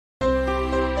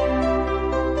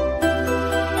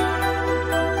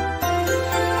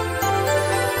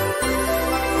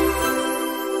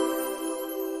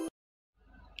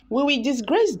We will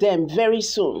disgrace them very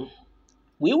soon.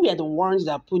 We were the ones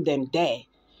that put them there.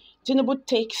 Tinube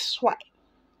takes swipe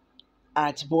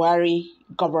at Buhari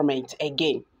government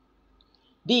again.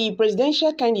 The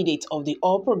presidential candidate of the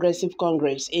All Progressive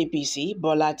Congress (APC),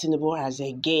 Bola Tinube, has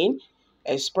again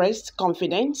expressed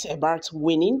confidence about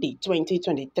winning the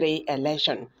 2023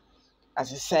 election.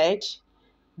 As he said,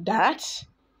 that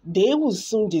they will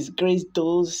soon disgrace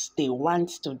those they want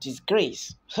to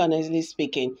disgrace. Honestly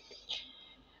speaking,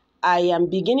 I am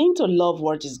beginning to love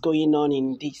what is going on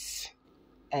in this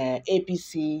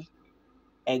APC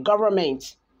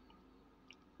government.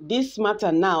 This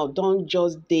matter now don't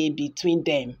just dey between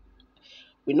them.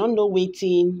 We don't know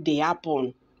wetin dey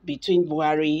happen between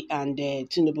Buhari and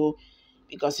Tinube,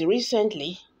 because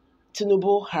recently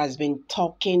Tinube has been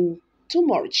talking too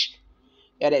much.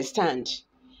 You understand?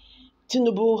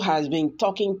 Tinube has been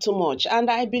talking too much,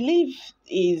 and I believe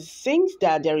he thinks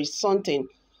that there is something,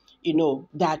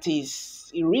 that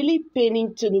is really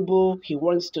paining Tinube. He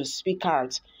wants to speak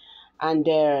out, and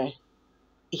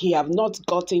he have not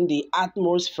gotten the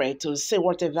atmosphere to say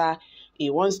whatever he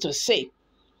wants to say.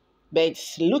 But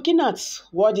looking at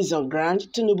what is on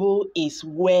ground, Tinube is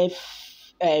well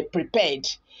prepared,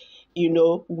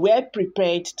 well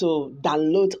prepared to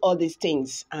download all these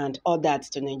things and all that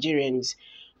to Nigerians.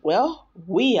 Well,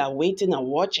 we are waiting and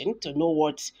watching to know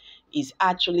what is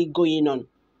actually going on.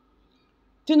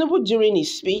 Tinube, during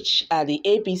his speech at the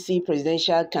APC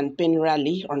presidential campaign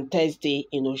rally on Thursday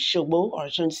in Osogbo,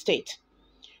 Osun State,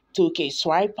 took a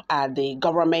swipe at the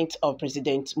government of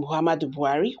President Muhammadu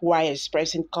Buhari while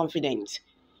expressing confidence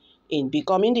in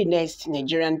becoming the next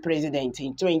Nigerian president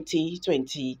in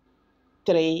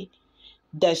 2023,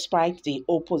 despite the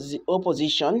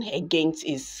opposition against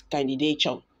his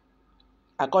candidature.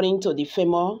 According to the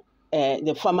former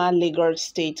Lagos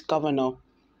State governor,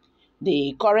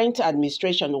 the current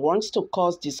administration wants to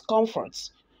cause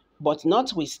discomforts, but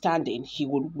notwithstanding, he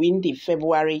would win the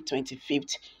February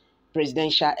 25th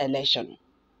presidential election.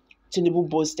 Tinube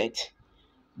boasted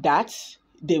that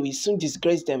they will soon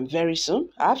disgrace them very soon.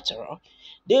 After all,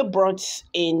 they brought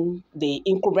in the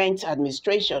incumbent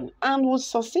administration and will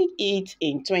succeed it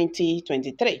in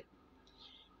 2023.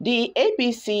 The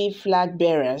APC flag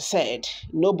bearer said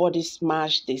nobody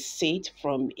smashed the seat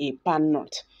from a pan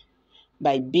nut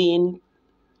by being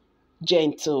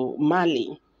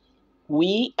gentlemanly.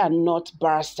 We are not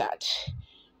bastards.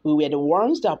 We were the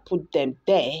ones that put them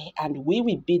there, and we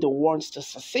will be the ones to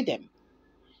succeed them.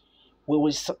 We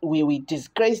will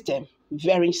disgrace them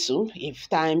very soon if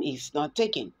time is not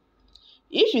taken.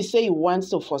 If you say you want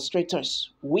to frustrate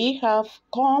us, we have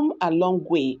come a long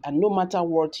way, and no matter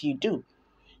what you do,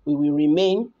 we will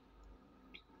remain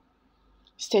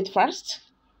steadfast.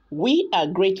 We are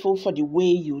grateful for the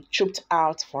way you choked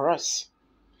out for us.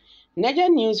 Niger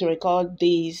News record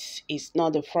this is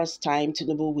not the first time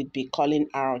Tinube would be calling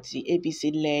out the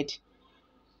APC-led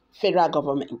federal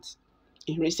government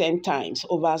in recent times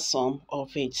over some of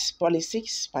its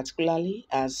policies, particularly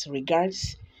as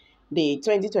regards the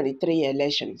 2023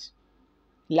 elections.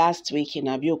 Last week in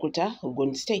Abeokuta,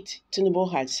 Ogun State,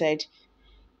 Tinube had said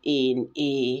in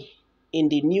the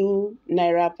new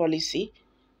Naira policy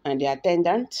and the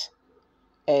attendant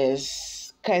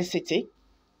scarcity,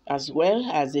 as well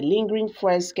as the lingering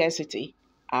fuel scarcity,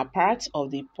 are part of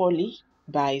the policy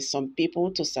by some people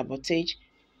to sabotage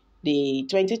the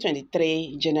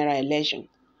 2023 general election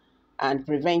and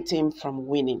prevent him from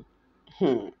winning.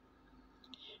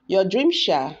 Your dream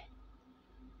shall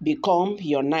become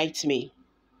your nightmare.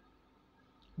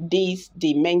 This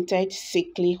demented,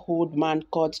 sickly old man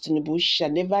called Tinube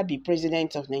shall never be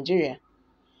president of Nigeria.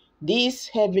 This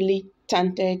heavily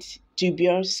tainted,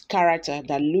 dubious character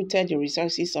that looted the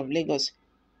resources of Lagos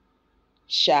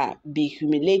shall be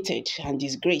humiliated and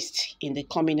disgraced in the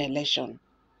coming election.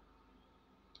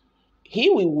 He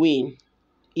will win.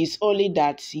 It's only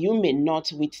that you may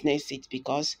not witness it,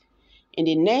 because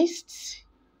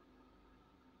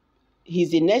he's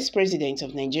the next president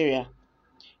of Nigeria.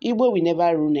 Igbo will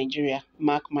never rule Nigeria,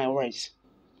 mark my words.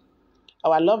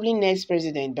 Our lovely next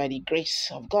president, by the grace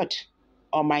of God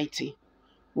Almighty.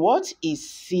 What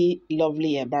is he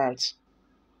lovely about?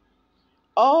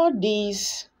 All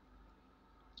these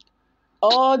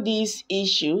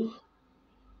issue,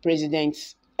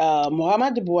 President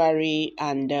Muhammadu Buhari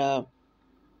and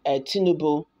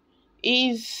Tinube,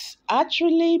 is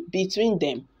actually between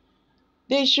them.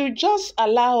 They should just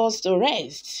allow us to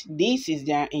rest. This is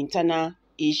their internal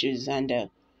issues, and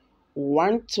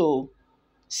want to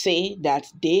say that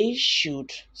they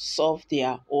should solve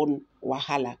their own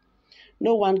wahala.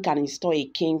 No one can install a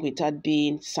king without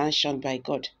being sanctioned by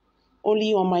God.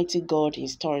 Only Almighty God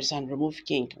instars and removes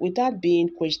king without being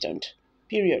questioned.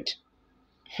 Period.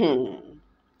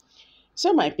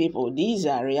 So, my people, these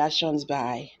are reactions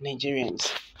by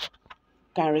Nigerians.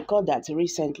 Can recall that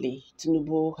recently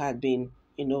Tinube had been,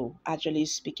 actually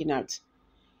speaking out.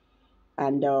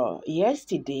 And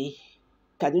yesterday,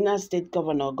 Kaduna State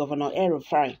Governor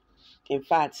El-Rufai, in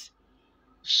fact,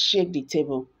 shake the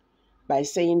table by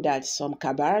saying that some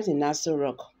cabals in Nassau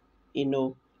Rock,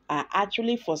 are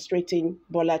actually frustrating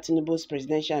Bola Tinubu's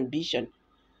presidential ambition.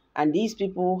 And these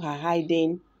people are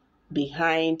hiding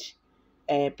behind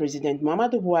President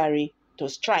Muhammadu Buhari to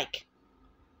strike.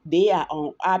 They are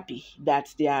unhappy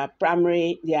that their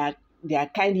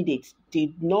candidates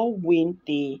did not win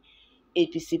the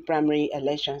APC primary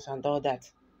elections and all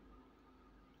that.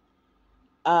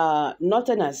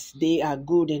 Northerners, they are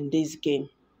good in this game.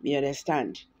 You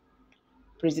understand?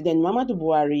 President Muhammadu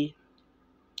Buhari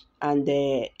and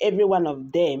every one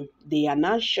of them, they are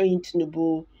now showing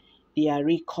Tinubu their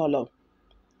real color.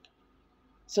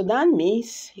 So that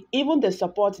means even the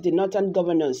support the northern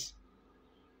governors,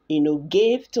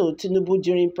 gave to Tinubu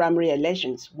during primary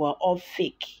elections were all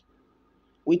fake.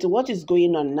 With what is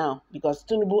going on now, because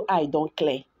Tinubu eye don't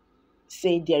clear,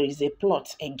 say there is a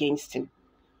plot against him.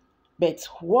 But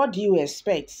what do you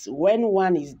expect when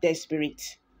one is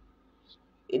desperate?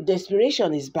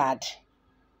 Desperation is bad.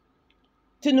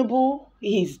 Tinubu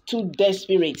is too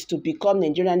desperate to become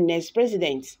Nigerian next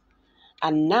president.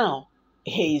 And now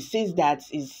he sees that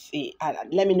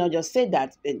let me not just say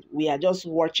that, we are just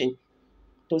watching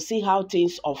to see how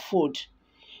things unfold.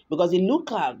 Because if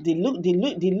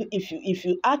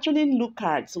you actually look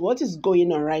at what is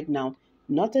going on right now,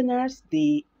 Northerners,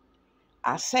 they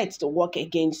are set to work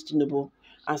against Tinubu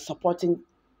and supporting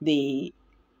the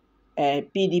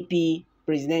PDP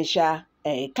presidential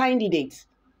candidate,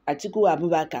 Atiku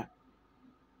Abubakar.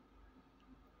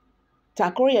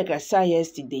 Takori Yakasa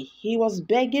yesterday, he was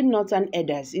begging Northern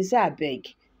elders. He said, I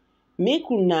beg, make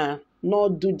una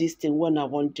not do this thing when I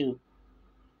want to.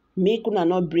 Make una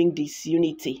not bring this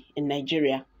unity in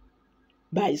Nigeria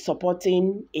by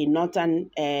supporting a Northern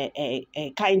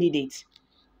candidate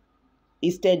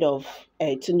instead of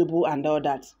Tinubu and all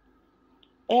that.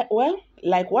 Well,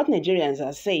 like what Nigerians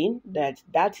are saying,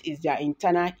 that is their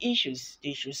internal issues.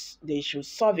 They should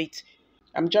solve it.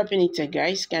 I'm dropping it,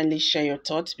 guys. Kindly share your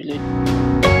thoughts below.